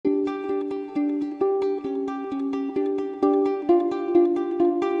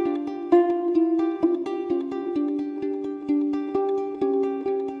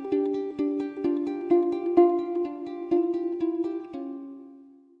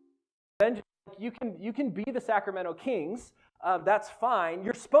Benjamin, you can be the Sacramento Kings. That's fine.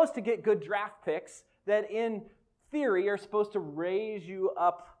 You're supposed to get good draft picks that in theory are supposed to raise you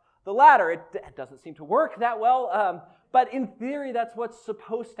up the ladder. It doesn't seem to work that well, but in theory, that's what's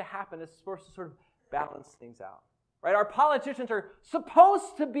supposed to happen. It's supposed to sort of balance things out. Right? Our politicians are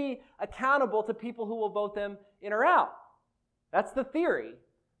supposed to be accountable to people who will vote them in or out. That's the theory.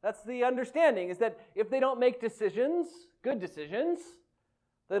 That's the understanding, is that if they don't make decisions, good decisions,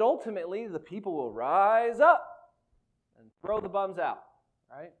 that ultimately the people will rise up and throw the bums out.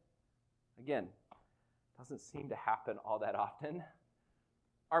 Right? Again, doesn't seem to happen all that often.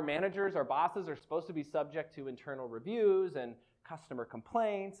 Our managers, our bosses are supposed to be subject to internal reviews and customer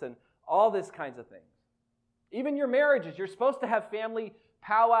complaints and all this kinds of things. Even your marriages, you're supposed to have family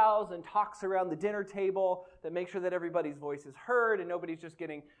powwows and talks around the dinner table that make sure that everybody's voice is heard and nobody's just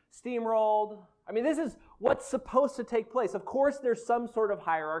getting steamrolled. I mean, this is what's supposed to take place. Of course, there's some sort of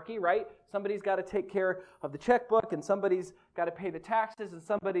hierarchy, right? Somebody's got to take care of the checkbook, and somebody's got to pay the taxes, and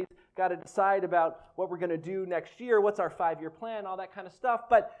somebody's got to decide about what we're going to do next year, what's our 5-year plan, all that kind of stuff.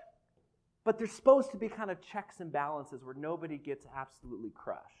 But there's supposed to be kind of checks and balances where nobody gets absolutely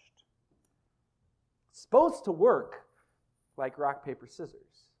crushed. It's supposed to work like rock, paper,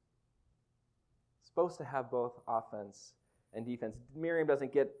 scissors. It's supposed to have both offense and defense. Miriam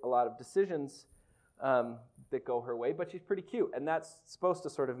doesn't get a lot of decisions that go her way, but she's pretty cute, and that's supposed to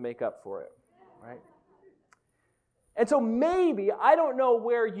sort of make up for it, right? And so maybe, I don't know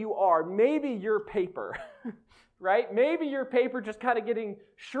where you are, maybe your paper, right? Maybe your paper just kind of getting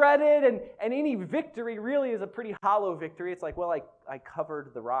shredded, and any victory really is a pretty hollow victory. It's like, well, I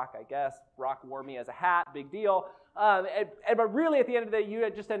covered the rock, I guess. Rock wore me as a hat, big deal. But really, at the end of the day, you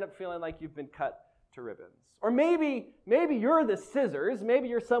just end up feeling like you've been cut to ribbons. Or maybe you're the scissors. Maybe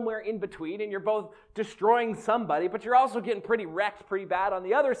you're somewhere in between, and you're both destroying somebody, but you're also getting pretty wrecked pretty bad on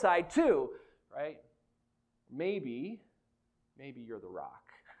the other side too, right? Maybe you're the rock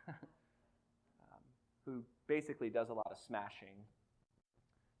who basically does a lot of smashing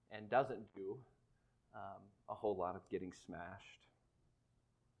and doesn't do a whole lot of getting smashed.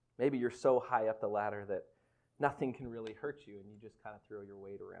 Maybe you're so high up the ladder that nothing can really hurt you, and you just kind of throw your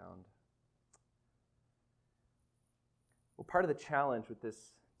weight around. Well, part of the challenge with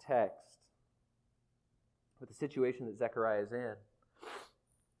this text, with the situation that Zechariah is in,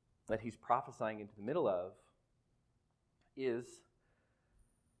 that he's prophesying into the middle of, is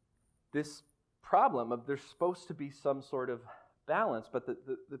this problem of there's supposed to be some sort of balance, but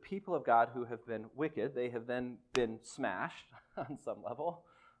the people of God who have been wicked, they have then been smashed on some level,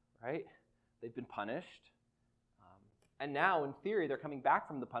 right? They've been punished. And now, in theory, they're coming back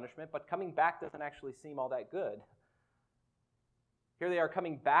from the punishment, but coming back doesn't actually seem all that good. Here they are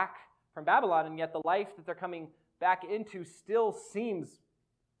coming back from Babylon, and yet the life that they're coming back into still seems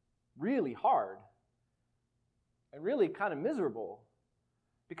really hard and really kind of miserable.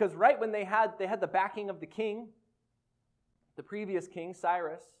 Because right when they had the backing of the king, the previous king,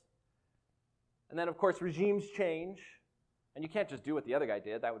 Cyrus, and then, of course, regimes change, and you can't just do what the other guy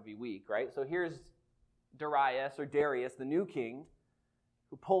did. That would be weak, right? So here's Darius, the new king,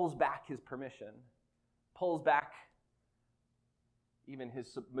 who pulls back his permission, pulls back even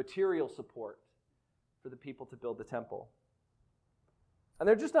his material support for the people to build the temple. And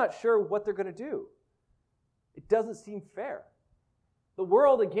they're just not sure what they're going to do. It doesn't seem fair. The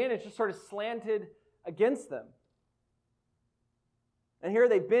world, again, is just sort of slanted against them. And here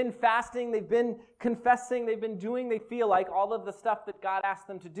they've been fasting, they've been confessing, they've been doing, they feel like, all of the stuff that God asked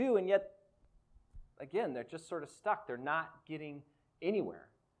them to do, and yet, again, they're just sort of stuck. They're not getting anywhere.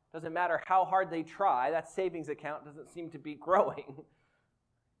 Doesn't matter how hard they try, that savings account doesn't seem to be growing.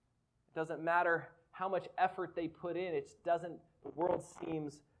 It doesn't matter how much effort they put in, the world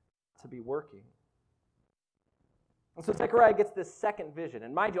seems to be working. And so Zechariah gets this second vision.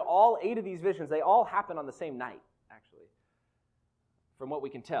 And mind you, all 8 of these visions, they all happen on the same night, actually, from what we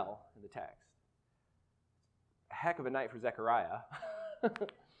can tell in the text. A heck of a night for Zechariah.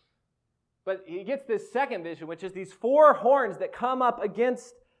 But he gets this second vision, which is these 4 horns that come up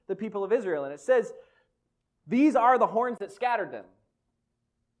against the people of Israel. And it says, these are the horns that scattered them.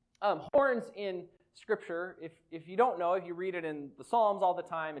 Horns in Scripture, if you don't know, if you read it in the Psalms all the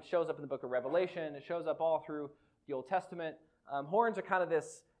time, it shows up in the book of Revelation, it shows up all through the Old Testament. Horns are kind of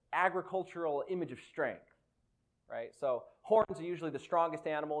this agricultural image of strength, right? So horns are usually the strongest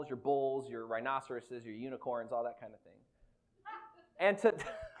animals, your bulls, your rhinoceroses, your unicorns, all that kind of thing. And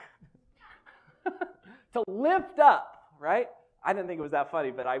to lift up, right? I didn't think it was that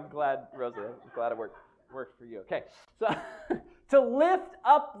funny, but I'm glad, Rosa, I'm glad it worked for you. Okay, so to lift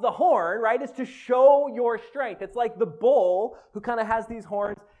up the horn, right, is to show your strength. It's like the bull who kind of has these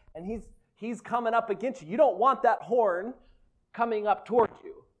horns, and he's coming up against you. You don't want that horn coming up towards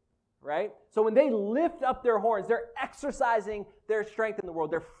you, right? So when they lift up their horns, they're exercising their strength in the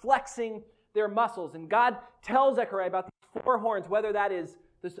world. They're flexing their muscles. And God tells Zechariah about these 4 horns, whether that is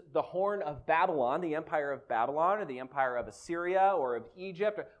the horn of Babylon, the empire of Babylon, or the empire of Assyria, or of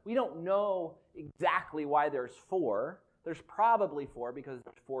Egypt. We don't know exactly why there's 4. There's probably 4 because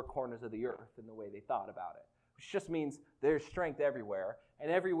there's 4 corners of the earth in the way they thought about it, which just means there's strength everywhere. And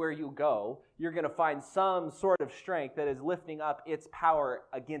everywhere you go, you're going to find some sort of strength that is lifting up its power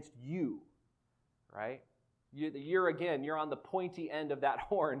against you, right? You're on the pointy end of that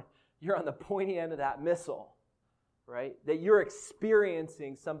horn. You're on the pointy end of that missile, right? That you're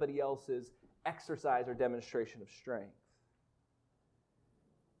experiencing somebody else's exercise or demonstration of strength.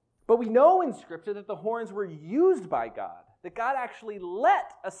 But we know in Scripture that the horns were used by God, that God actually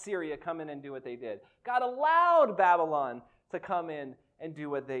let Assyria come in and do what they did. God allowed Babylon to come in and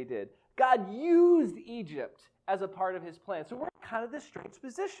do what they did. God used Egypt as a part of his plan. So we're in kind of this strange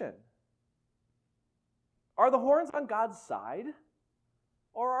position. Are the horns on God's side,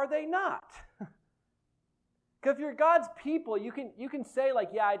 or are they not? Because if you're God's people, you can say, like,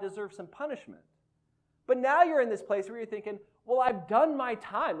 yeah, I deserve some punishment. But now you're in this place where you're thinking, well, I've done my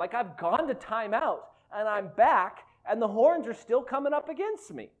time. Like, I've gone to time out, and I'm back, and the horns are still coming up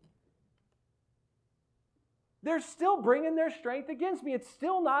against me. They're still bringing their strength against me. It's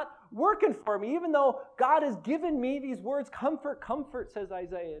still not working for me, even though God has given me these words. Comfort, comfort, says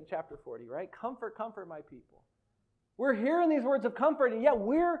Isaiah in chapter 40, right? Comfort, comfort my people. We're hearing these words of comfort, and yet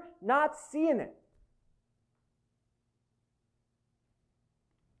we're not seeing it.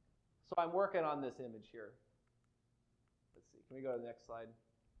 So I'm working on this image here. Let's see. Can we go to the next slide?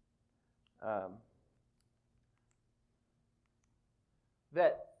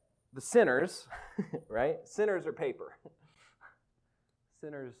 That the sinners, right? Sinners are paper.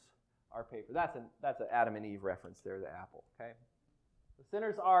 Sinners are paper. That's an Adam and Eve reference there, the apple, okay? The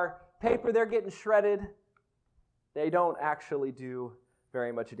sinners are paper. They're getting shredded. They don't actually do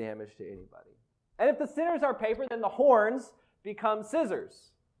very much damage to anybody. And if the sinners are paper, then the horns become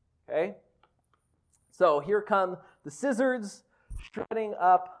scissors, okay? So here come the scissors shredding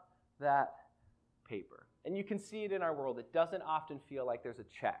up that paper. And you can see it in our world. It doesn't often feel like there's a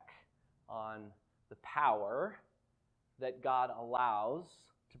check on the power that God allows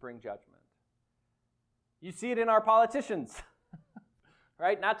to bring judgment. You see it in our politicians,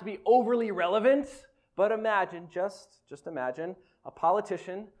 right? Not to be overly relevant, but imagine, just imagine, a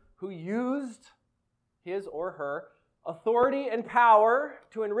politician who used his or her authority and power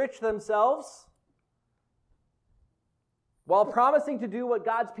to enrich themselves while promising to do what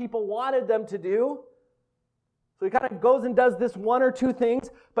God's people wanted them to do. So he kind of goes and does this 1 or 2 things,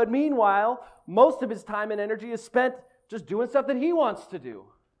 but meanwhile, most of his time and energy is spent just doing stuff that he wants to do.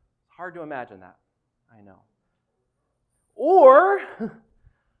 It's hard to imagine that. I know. Or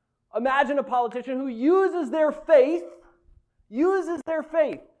imagine a politician who uses their faith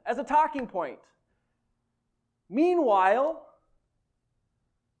as a talking point. Meanwhile,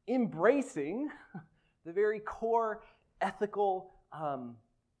 embracing the very core ethical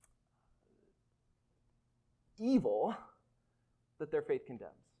evil that their faith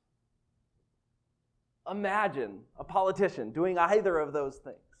condemns. Imagine a politician doing either of those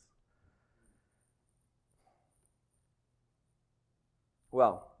things.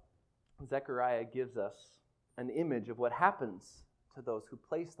 Well, Zechariah gives us an image of what happens to those who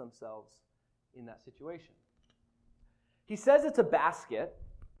place themselves in that situation. He says it's a basket.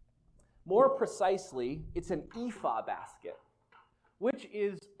 More precisely, it's an ephah basket, which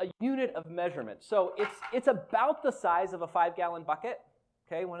is a unit of measurement. So it's about the size of a 5-gallon bucket,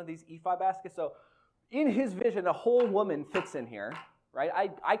 okay, one of these ephah baskets. So in his vision, a whole woman fits in here, right?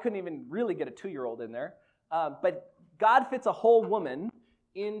 I couldn't even really get a 2-year-old in there. But God fits a whole woman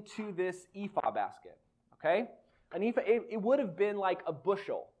into this ephah basket, okay? An ephah, it would have been like a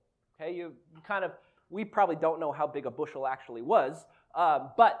bushel, okay? We probably don't know how big a bushel actually was,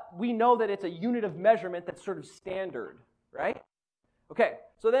 but we know that it's a unit of measurement that's sort of standard, right? Okay,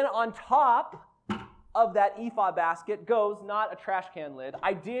 so then on top of that ephah basket goes not a trash can lid.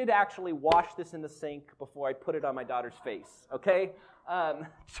 I did actually wash this in the sink before I put it on my daughter's face, okay?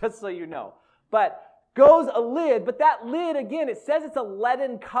 Just so you know. But goes a lid, but that lid, again, it says it's a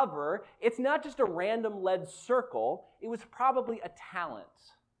leaden cover. It's not just a random lead circle. It was probably a talent,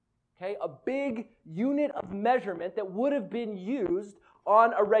 okay? A big unit of measurement that would have been used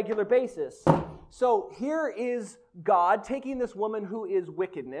on a regular basis. So here is God taking this woman who is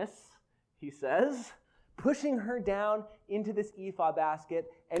wickedness, he says, pushing her down into this ephah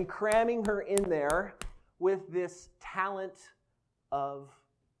basket and cramming her in there with this talent of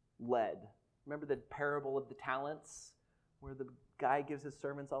lead. Remember the parable of the talents, where the guy gives his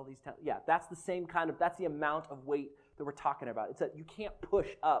servants all these talents? Yeah, that's the amount of weight that we're talking about. It's that you can't push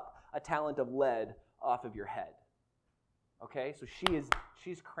up a talent of lead off of your head. Okay, so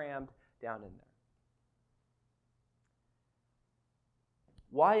she's crammed down in there.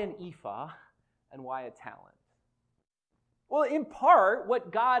 Why an ephah and why a talent? Well, in part,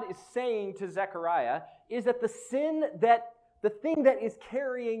 what God is saying to Zechariah is that the thing that is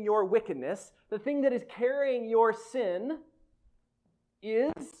carrying your wickedness, the thing that is carrying your sin,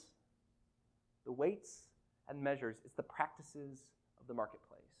 is the weights and measures. It's the practices of the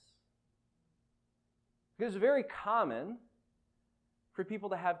marketplace. Because it's very common for people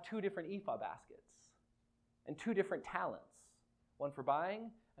to have two different ephah baskets and two different talents, one for buying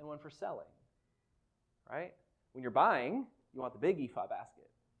and one for selling, right? When you're buying, you want the big ephah basket.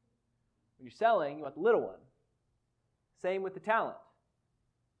 When you're selling, you want the little one. Same with the talent,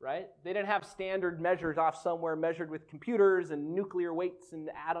 right? They didn't have standard measures off somewhere measured with computers and nuclear weights and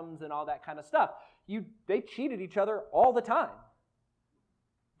atoms and all that kind of stuff. They cheated each other all the time.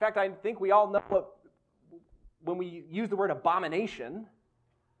 In fact, I think we all know when we use the word abomination,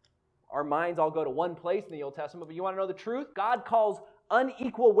 our minds all go to one place in the Old Testament, but you want to know the truth? God calls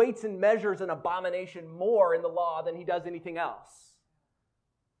unequal weights and measures an abomination more in the law than he does anything else.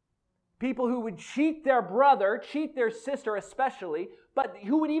 People who would cheat their brother, cheat their sister especially, but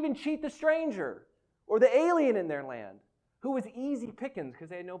who would even cheat the stranger or the alien in their land, who was easy pickings because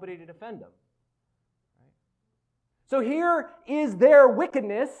they had nobody to defend them. Right? So here is their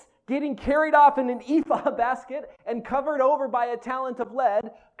wickedness getting carried off in an ephah basket and covered over by a talent of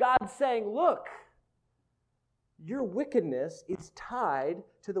lead. God's saying, look, your wickedness is tied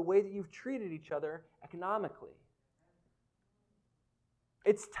to the way that you've treated each other economically.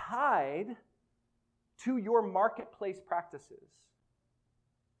 It's tied to your marketplace practices.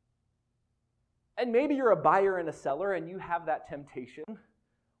 And maybe you're a buyer and a seller and you have that temptation.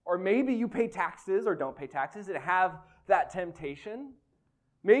 Or maybe you pay taxes or don't pay taxes and have that temptation.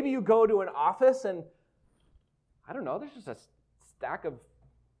 Maybe you go to an office and, I don't know, there's just a stack of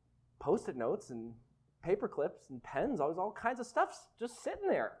Post-it notes and paper clips and pens, all kinds of stuff just sitting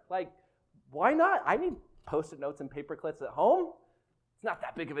there. Like, why not? I need Post-it notes and paper clips at home. It's not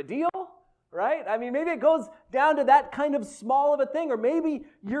that big of a deal, right? I mean, maybe it goes down to that kind of small of a thing, or maybe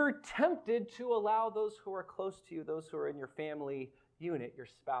you're tempted to allow those who are close to you, those who are in your family unit, your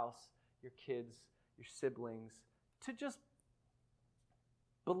spouse, your kids, your siblings, to just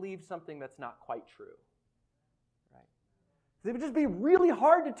believe something that's not quite true, right? It would just be really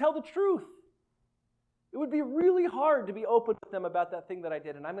hard to tell the truth. It would be really hard to be open with them about that thing that I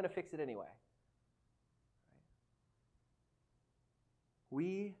did, and I'm going to fix it anyway.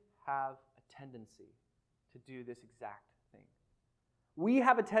 We have a tendency to do this exact thing. We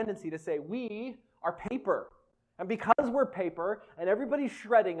have a tendency to say we are paper. And because we're paper and everybody's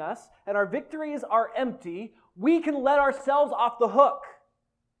shredding us and our victories are empty, we can let ourselves off the hook.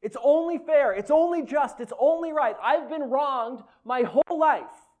 It's only fair. It's only just. It's only right. I've been wronged my whole life.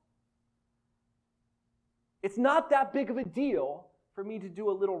 It's not that big of a deal for me to do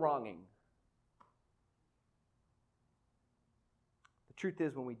a little wronging. The truth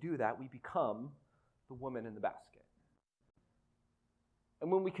is, when we do that, we become the woman in the basket.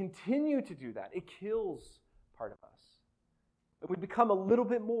 And when we continue to do that, it kills part of us. And we become a little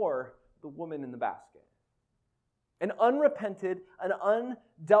bit more the woman in the basket. And unrepented and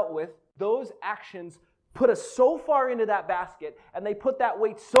undealt with, those actions put us so far into that basket, and they put that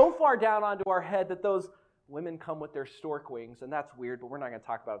weight so far down onto our head that those women come with their stork wings, and that's weird, but we're not going to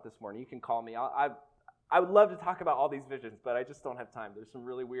talk about it this morning. You can call me. I would love to talk about all these visions, but I just don't have time. There's some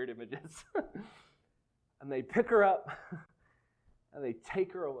really weird images. And they pick her up, and they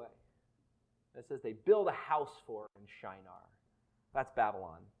take her away. It says they build a house for her in Shinar. That's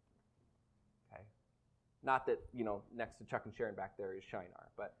Babylon. Okay, not that, next to Chuck and Sharon back there is Shinar,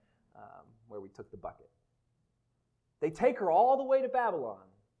 but where we took the bucket. They take her all the way to Babylon.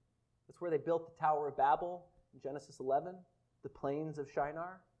 That's where they built the Tower of Babel in Genesis 11, the plains of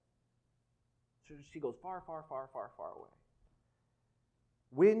Shinar. So she goes far, far, far, far, far away.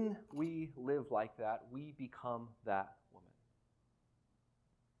 When we live like that, we become that woman.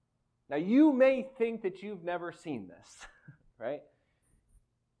 Now, you may think that you've never seen this, right?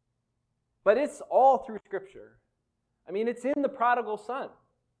 But it's all through Scripture. I mean, it's in the prodigal son.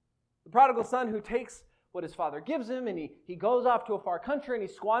 The prodigal son who takes what his father gives him, and he goes off to a far country, and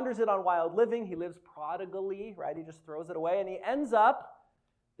he squanders it on wild living. He lives prodigally, right? He just throws it away, and he ends up,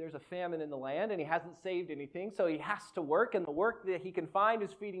 there's a famine in the land, and he hasn't saved anything, so he has to work, and the work that he can find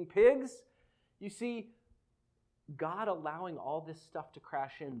is feeding pigs. You see, God allowing all this stuff to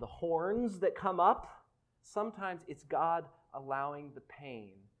crash in, the horns that come up, sometimes it's God allowing the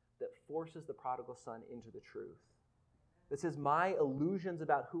pain that forces the prodigal son into the truth. This is my illusions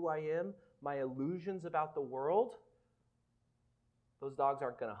about who I am, my illusions about the world. Those dogs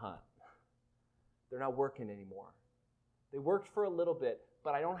aren't going to hunt. They're not working anymore. They worked for a little bit,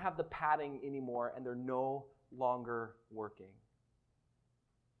 but I don't have the padding anymore, and they're no longer working.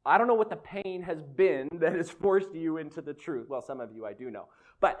 I don't know what the pain has been that has forced you into the truth. Well, some of you I do know.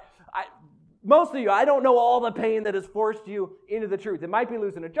 But most of you, I don't know all the pain that has forced you into the truth. It might be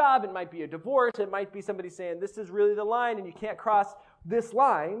losing a job. It might be a divorce. It might be somebody saying, this is really the line, and you can't cross this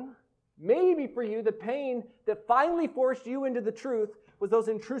line. Maybe for you, the pain that finally forced you into the truth was those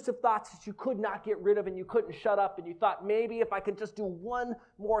intrusive thoughts that you could not get rid of and you couldn't shut up, and you thought, maybe if I could just do one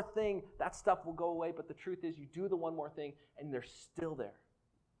more thing, that stuff will go away. But the truth is, you do the one more thing, and they're still there.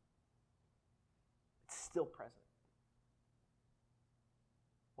 It's still present.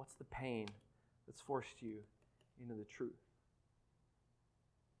 What's the pain that's forced you into the truth?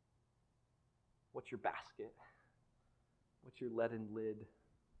 What's your basket? What's your leaden lid?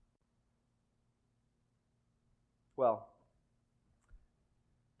 Well,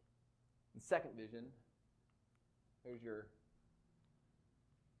 the second vision, there's your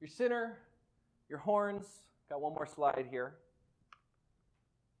sinner, your horns. Got one more slide here.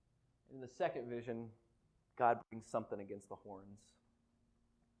 In the second vision, God brings something against the horns.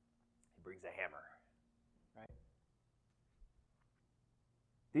 He brings a hammer, right?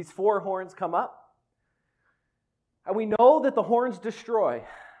 These four horns come up, and we know that the horns destroy.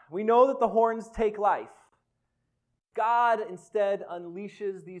 We know that the horns take life. God instead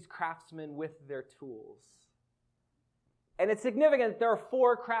unleashes these craftsmen with their tools. And it's significant that there are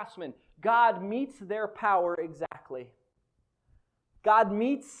four craftsmen. God meets their power exactly. God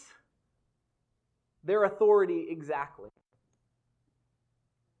meets their authority exactly.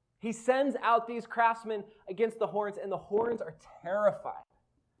 He sends out these craftsmen against the horns, and the horns are terrified.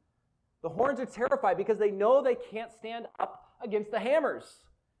 The horns are terrified because they know they can't stand up against the hammers.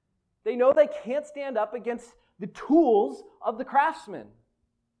 They know they can't stand up against the tools of the craftsmen.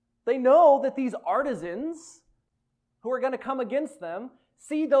 They know that these artisans who are going to come against them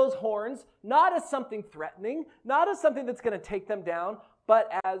see those horns not as something threatening, not as something that's going to take them down,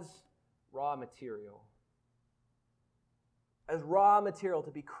 but as raw material. As raw material to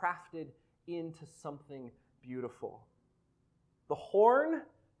be crafted into something beautiful. The horn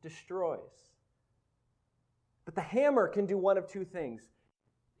destroys. But the hammer can do one of two things.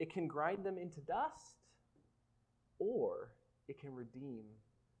 It can grind them into dust, or it can redeem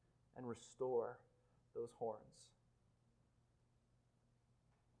and restore those horns.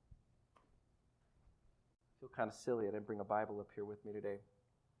 I feel kind of silly I didn't bring a Bible up here with me today.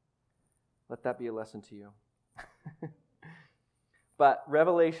 Let that be a lesson to you. But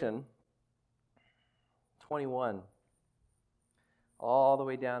Revelation 21, all the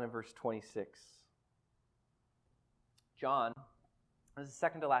way down in verse 26. John, this is the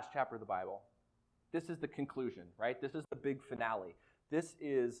second to last chapter of the Bible. This is the conclusion, right? This is the big finale. This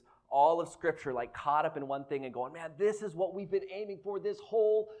is all of Scripture like caught up in one thing and going, man, this is what we've been aiming for this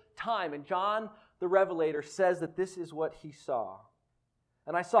whole time. And John, the Revelator, says that this is what he saw.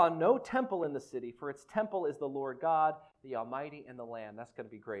 And I saw no temple in the city, for its temple is the Lord God, the Almighty, and the Lamb. That's going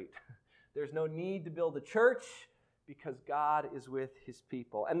to be great. There's no need to build a church because God is with his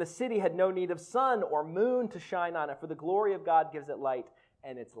people. And the city had no need of sun or moon to shine on it, for the glory of God gives it light,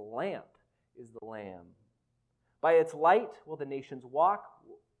 and its lamp is the Lamb. By its light will the nations walk,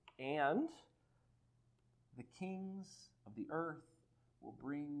 and the kings of the earth will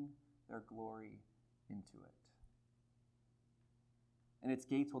bring their glory into it. And its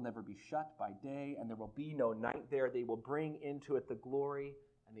gates will never be shut by day, and there will be no night there. They will bring into it the glory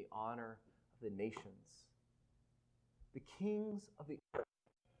and the honor of the nations. The kings of the earth,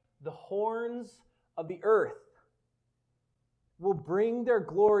 the horns of the earth, will bring their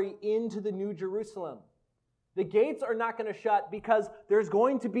glory into the New Jerusalem. The gates are not going to shut because there's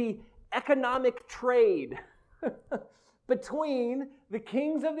going to be economic trade between the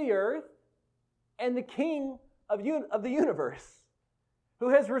kings of the earth and the king of the universe, who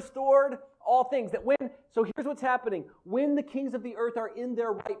has restored all things. So here's what's happening. When the kings of the earth are in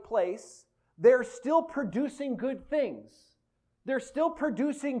their right place, they're still producing good things. They're still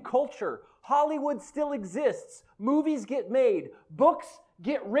producing culture. Hollywood still exists. Movies get made. Books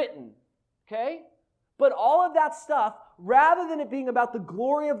get written. Okay? But all of that stuff, rather than it being about the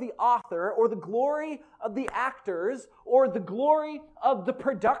glory of the author or the glory of the actors or the glory of the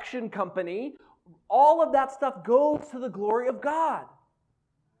production company, all of that stuff goes to the glory of God.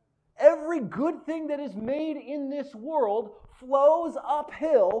 Every good thing that is made in this world flows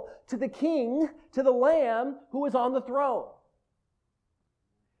uphill to the King, to the Lamb who is on the throne.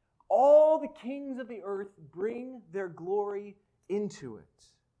 All the kings of the earth bring their glory into it.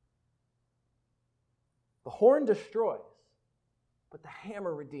 The horn destroys, but the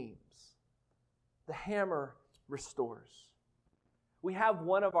hammer redeems. The hammer restores. We have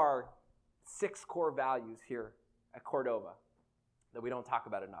one of our 6 core values here at Cordova that we don't talk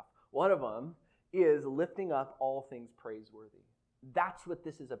about enough. One of them is lifting up all things praiseworthy. That's what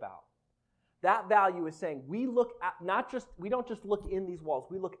this is about. That value is saying we look at we don't just look in these walls.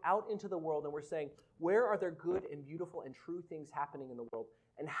 We look out into the world and we're saying, where are there good and beautiful and true things happening in the world?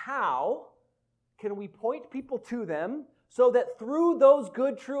 And how can we point people to them so that through those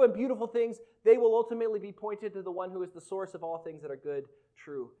good, true, and beautiful things, they will ultimately be pointed to the one who is the source of all things that are good,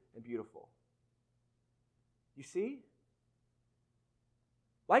 true, and beautiful? You see?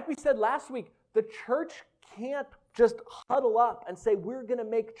 Like we said last week, the church can't just huddle up and say, we're going to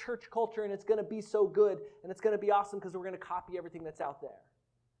make church culture and it's going to be so good and it's going to be awesome because we're going to copy everything that's out there.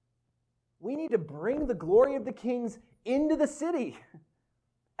 We need to bring the glory of the kings into the city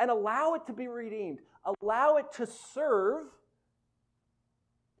and allow it to be redeemed. Allow it to serve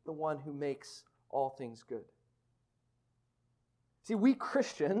the one who makes all things good. See, we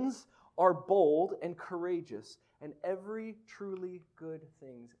Christians are bold and courageous, and every truly good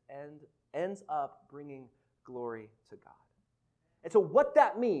thing ends up bringing glory to God. And so what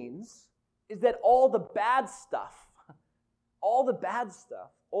that means is that all the bad stuff,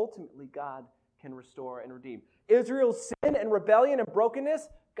 ultimately God can restore and redeem. Israel's sin and rebellion and brokenness,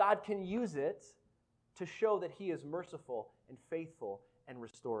 God can use it to show that he is merciful and faithful and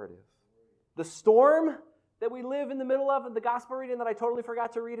restorative. The storm that we live in the middle of, the gospel reading that I totally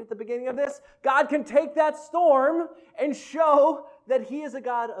forgot to read at the beginning of this, God can take that storm and show that he is a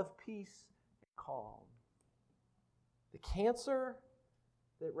God of peace and calm. The cancer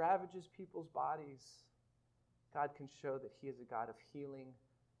that ravages people's bodies, God can show that he is a God of healing,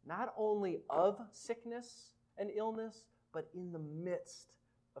 not only of sickness and illness, but in the midst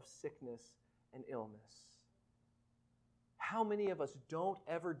of sickness and illness. How many of us don't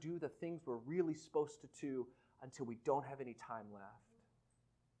ever do the things we're really supposed to do until we don't have any time left?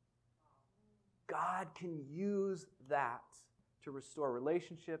 God can use that to restore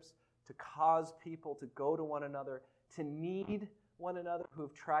relationships, to cause people to go to one another, to need one another who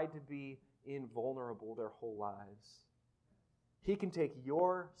have tried to be invulnerable their whole lives. He can take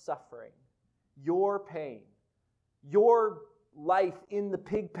your suffering, your pain, your life in the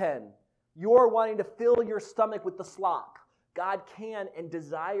pig pen, your wanting to fill your stomach with the slop. God can and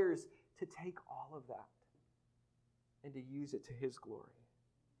desires to take all of that and to use it to his glory,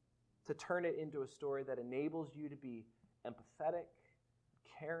 to turn it into a story that enables you to be empathetic,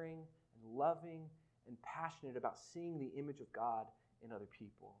 caring, and loving, and passionate about seeing the image of God in other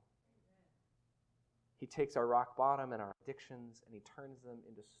people. He takes our rock bottom and our addictions and he turns them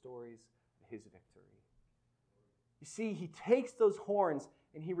into stories of his victory. You see, he takes those horns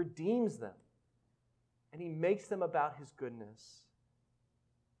and he redeems them. And he makes them about his goodness.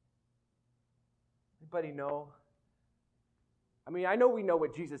 Anybody know? I mean, I know we know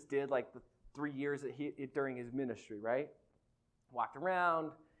what Jesus did like the 3 years that during his ministry, right? Walked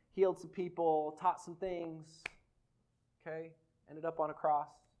around, healed some people, taught some things, okay? Ended up on a cross.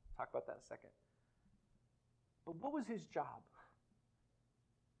 Talk about that in a second. But what was his job?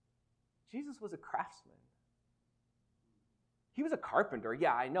 Jesus was a craftsman. He was a carpenter,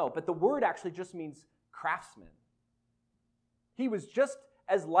 yeah, I know, but the word actually just means craftsman. He was just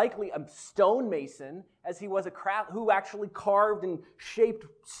as likely a stonemason as he was a craft who actually carved and shaped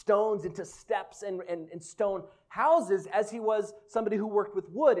stones into steps and stone houses as he was somebody who worked with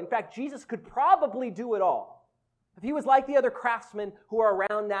wood. In fact, Jesus could probably do it all. If he was like the other craftsmen who are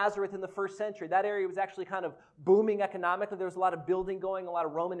around Nazareth in the first century, that area was actually kind of booming economically. There was a lot of building going, a lot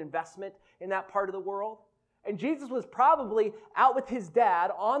of Roman investment in that part of the world. And Jesus was probably out with his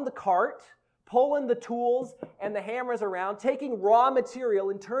dad on the cart, pulling the tools and the hammers around, taking raw material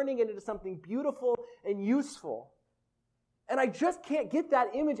and turning it into something beautiful and useful. And I just can't get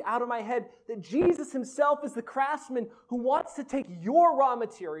that image out of my head that Jesus himself is the craftsman who wants to take your raw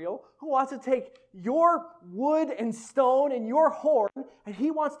material, who wants to take your wood and stone and your horn, and he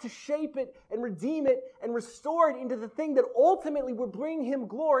wants to shape it and redeem it and restore it into the thing that ultimately will bring him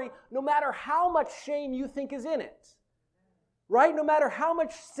glory, no matter how much shame you think is in it. Right? No matter how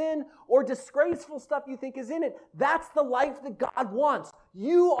much sin or disgraceful stuff you think is in it, that's the life that God wants.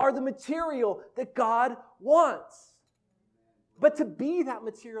 You are the material that God wants. But to be that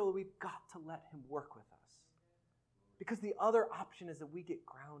material, we've got to let him work with us. Because the other option is that we get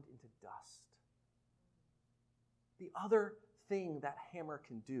ground into dust. The other thing that hammer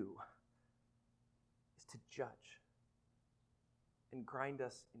can do is to judge and grind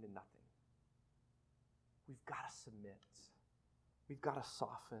us into nothing. We've got to submit. We've got to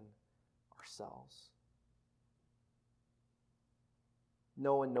soften ourselves.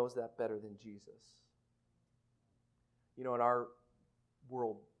 No one knows that better than Jesus. You know, in our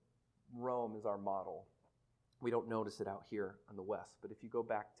world, Rome is our model. We don't notice it out here on the West, but if you go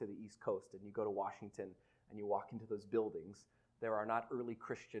back to the East Coast and you go to Washington and you walk into those buildings, there are not early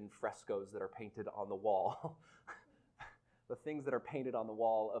Christian frescoes that are painted on the wall. The things that are painted on the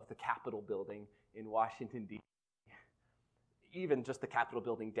wall of the Capitol building in Washington, D.C., even just the Capitol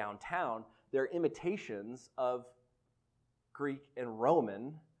building downtown, they're imitations of Greek and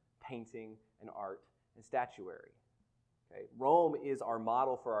Roman painting and art and statuary. Okay? Rome is our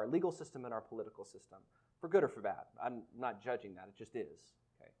model for our legal system and our political system, for good or for bad. I'm not judging that, it just is.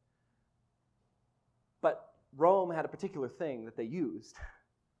 Okay? But Rome had a particular thing that they used,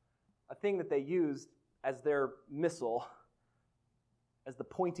 a thing that they used as their missile, as the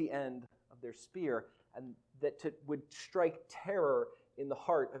pointy end of their spear, and that would strike terror in the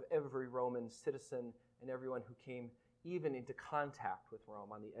heart of every Roman citizen and everyone who came even into contact with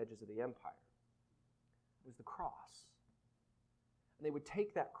Rome on the edges of the empire. It was the cross. And they would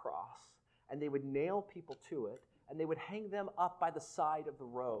take that cross and they would nail people to it and they would hang them up by the side of the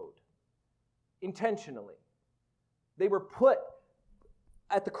road intentionally. They were put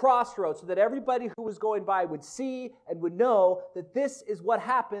at the crossroads so that everybody who was going by would see and would know that this is what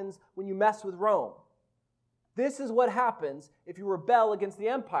happens when you mess with Rome. This is what happens if you rebel against the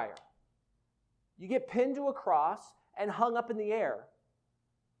empire. You get pinned to a cross and hung up in the air.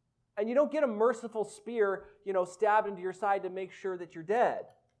 And you don't get a merciful spear, stabbed into your side to make sure that you're dead.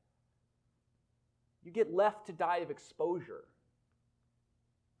 You get left to die of exposure.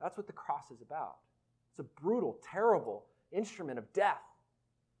 That's what the cross is about. It's a brutal, terrible instrument of death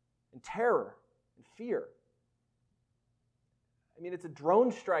and terror and fear. I mean, it's a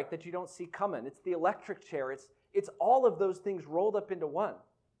drone strike that you don't see coming. It's the electric chair. It's all of those things rolled up into one.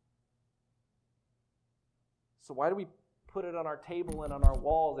 So why do we put it on our table and on our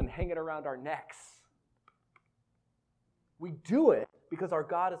walls and hang it around our necks? We do it because our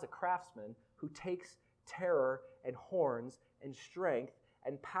God is a craftsman who takes terror and horns and strength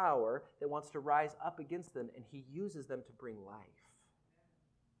and power that wants to rise up against them, and he uses them to bring life.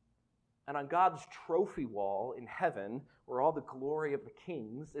 And on God's trophy wall in heaven, where all the glory of the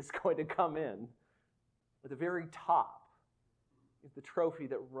kings is going to come in, at the very top is the trophy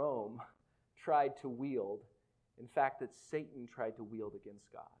that Rome tried to wield. In fact, that Satan tried to wield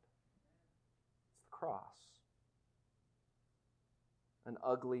against God. It's the cross. An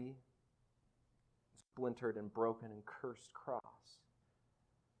ugly, splintered, and broken and cursed cross.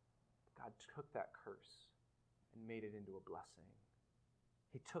 God took that curse and made it into a blessing.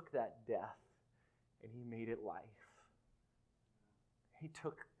 He took that death and he made it life. He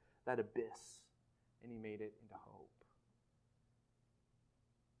took that abyss and he made it into hope.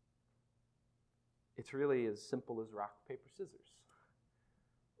 It's really as simple as rock, paper, scissors.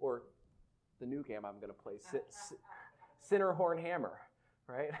 Or the new game I'm going to play, Sinner, Horn, Hammer,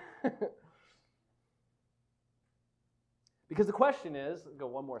 right? Because the question is, go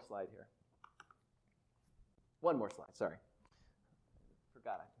one more slide here. One more slide, sorry.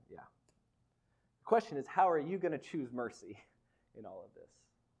 Forgot it, yeah. The question is, how are you going to choose mercy in all of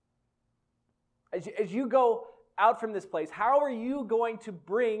this? As you go out from this place, how are you going to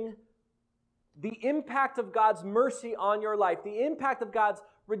bring the impact of God's mercy on your life, the impact of God's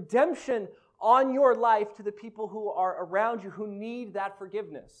redemption on your life to the people who are around you who need that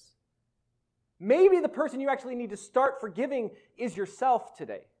forgiveness? Maybe the person you actually need to start forgiving is yourself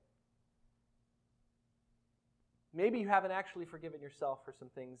today. Maybe you haven't actually forgiven yourself for some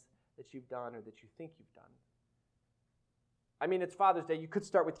things that you've done or that you think you've done. I mean, it's Father's Day. You could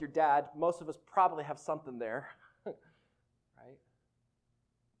start with your dad. Most of us probably have something there, right?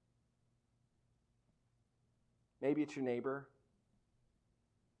 Maybe it's your neighbor.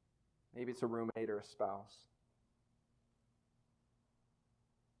 Maybe it's a roommate or a spouse.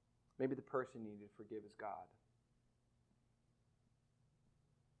 Maybe the person you need to forgive is God.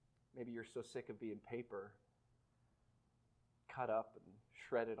 Maybe you're so sick of being paper, cut up and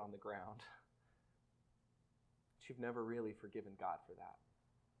shredded on the ground, but you've never really forgiven God for that.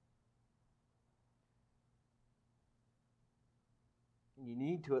 And you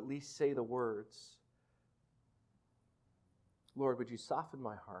need to at least say the words, Lord, would you soften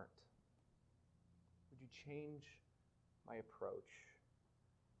my heart? Would you change my approach?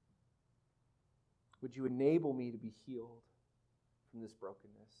 Would you enable me to be healed from this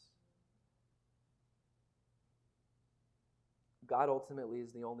brokenness? God ultimately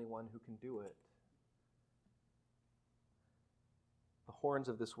is the only one who can do it. The horns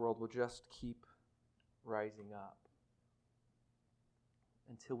of this world will just keep rising up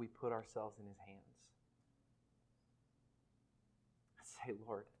until we put ourselves in his hands. Say,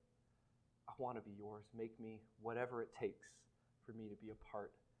 Lord, I want to be yours. Make me whatever it takes for me to be a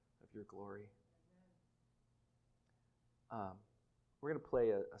part of your glory. We're going to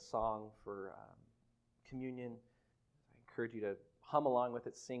play a song for communion. I encourage you to hum along with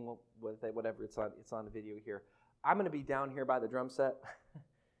it, sing with it, whatever. It's on the video here. I'm going to be down here by the drum set.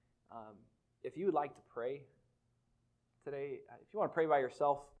 If you would like to pray today, if you want to pray by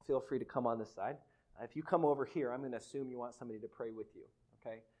yourself, feel free to come on this side. If you come over here, I'm going to assume you want somebody to pray with you,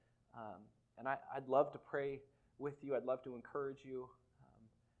 okay? And I'd love to pray with you. I'd love to encourage you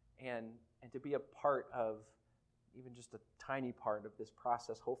and to be a part of even just a tiny part of this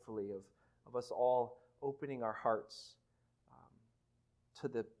process, hopefully, of us all opening our hearts to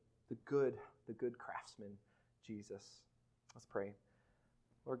the good craftsman, Jesus. Let's pray.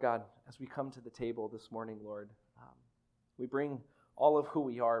 Lord God, as we come to the table this morning, Lord, we bring all of who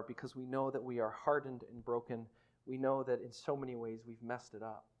we are because we know that we are hardened and broken. We know that in so many ways we've messed it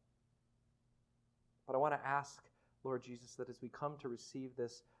up. But I want to ask, Lord Jesus, that as we come to receive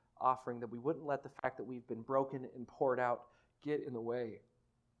this offering, that we wouldn't let the fact that we've been broken and poured out get in the way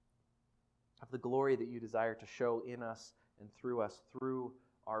of the glory that you desire to show in us and through us through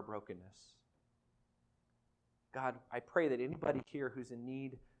our brokenness. God, I pray that anybody here who's in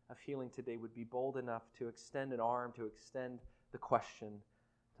need of healing today would be bold enough to extend an arm, to extend the question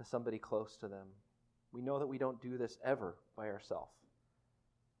to somebody close to them. We know that we don't do this ever by ourselves.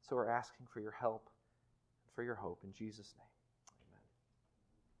 So we're asking for your help and for your hope in Jesus' name.